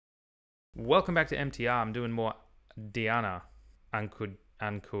Welcome back to MTR. I'm doing more Diana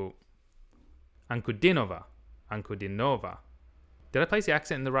Ankudinova. Did I place the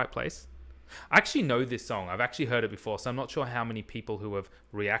accent in the right place? I actually know this song. I've actually heard it before, so I'm not sure how many people who have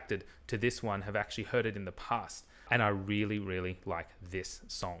reacted to this one have actually heard it in the past. And I really, really like this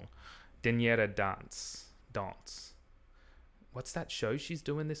song. Dernière Danse. What's that show she's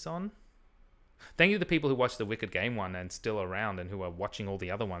doing this on? Thank you to the people who watched the Wicked Game one and still around and who are watching all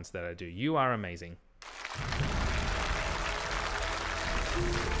the other ones that I do. You are amazing.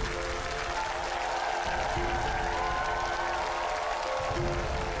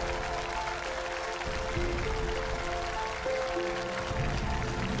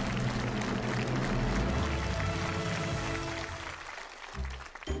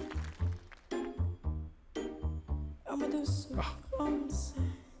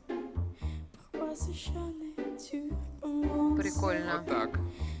 Прикольно. Вот так.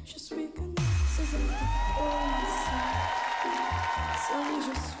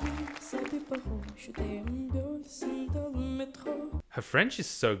 Her French is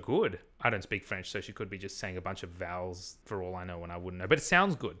so good. I don't speak French, so she could be just saying a bunch of vowels for all I know, and I wouldn't know. But it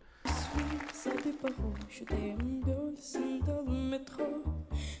sounds good.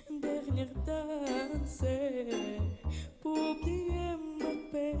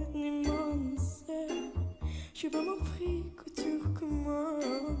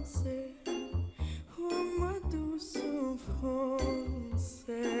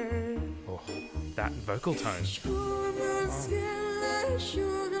 Oh, that vocal tone.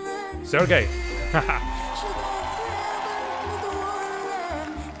 Sergey.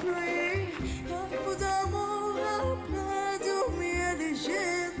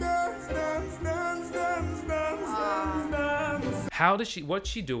 How does she, what's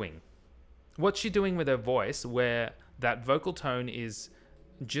she doing? What's she doing with her voice where that vocal tone is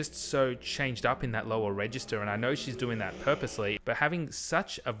just so changed up in that lower register? And I know she's doing that purposely, but having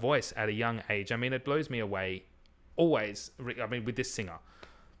such a voice at a young age, I mean, it blows me away always, I mean, with this singer.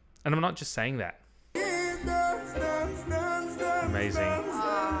 And I'm not just saying that. Amazing.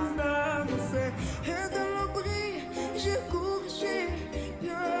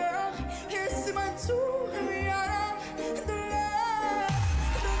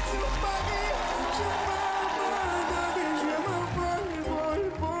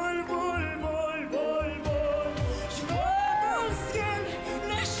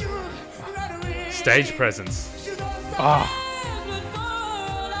 Stage presence. Oh.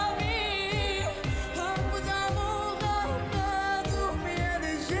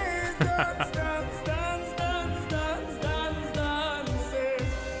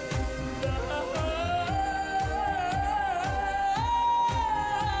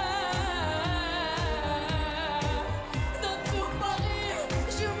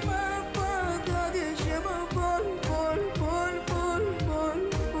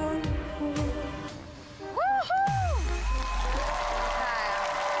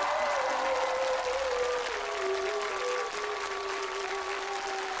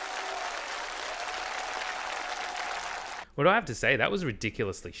 What do I have to say? That was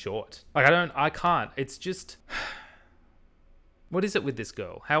ridiculously short. Like, I can't. It's just... What is it with this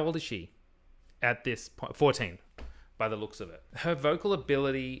girl? How old is she at this point? 14, by the looks of it. Her vocal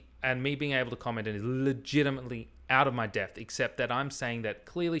ability and me being able to comment is legitimately out of my depth, except that I'm saying that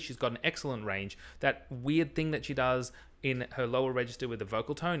clearly she's got an excellent range. That weird thing that she does in her lower register with the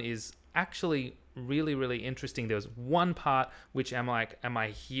vocal tone is actually really, really interesting. There was one part which am I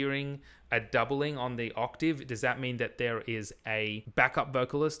hearing a doubling on the octave? Does that mean that there is a backup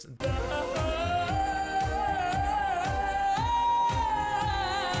vocalist?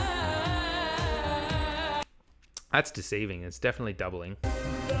 That's deceiving. It's definitely doubling.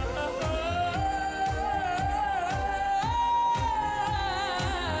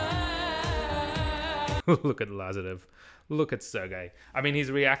 Look at Lazarev. Look at Sergey. I mean, he's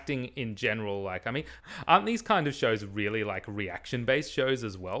reacting in general. Like, I mean, aren't these kind of shows really like reaction-based shows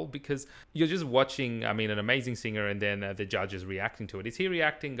as well? Because you're just watching, I mean, an amazing singer and then the judge is reacting to it. Is he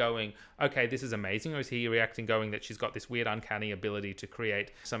reacting going, okay, this is amazing? Or is he reacting going that she's got this weird uncanny ability to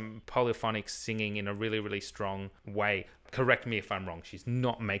create some polyphonic singing in a really, really strong way? Correct me if I'm wrong. She's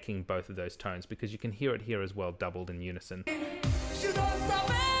not making both of those tones because you can hear it here as well, doubled in unison.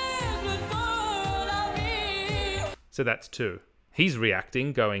 So that's two. He's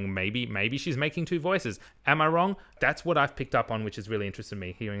reacting, going, maybe she's making two voices. Am I wrong? That's what I've picked up on, which has really interested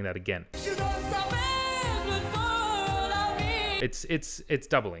me, hearing that again. It's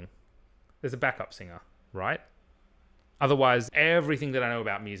doubling. There's a backup singer, right? Otherwise, everything that I know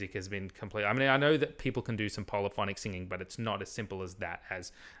about music has been complete. I mean, I know that people can do some polyphonic singing, but it's not as simple as that,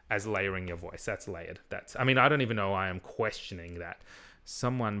 as layering your voice. That's layered. I mean, I don't even know why I'm questioning that.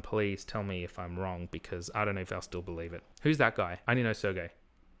 Someone please tell me if I'm wrong, because I don't know if I'll still believe it. Who's that guy? I need to know Sergey.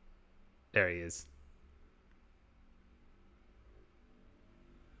 There he is.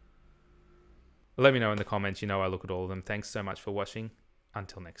 Let me know in the comments. You know I look at all of them. Thanks so much for watching.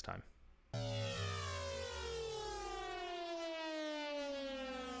 Until next time.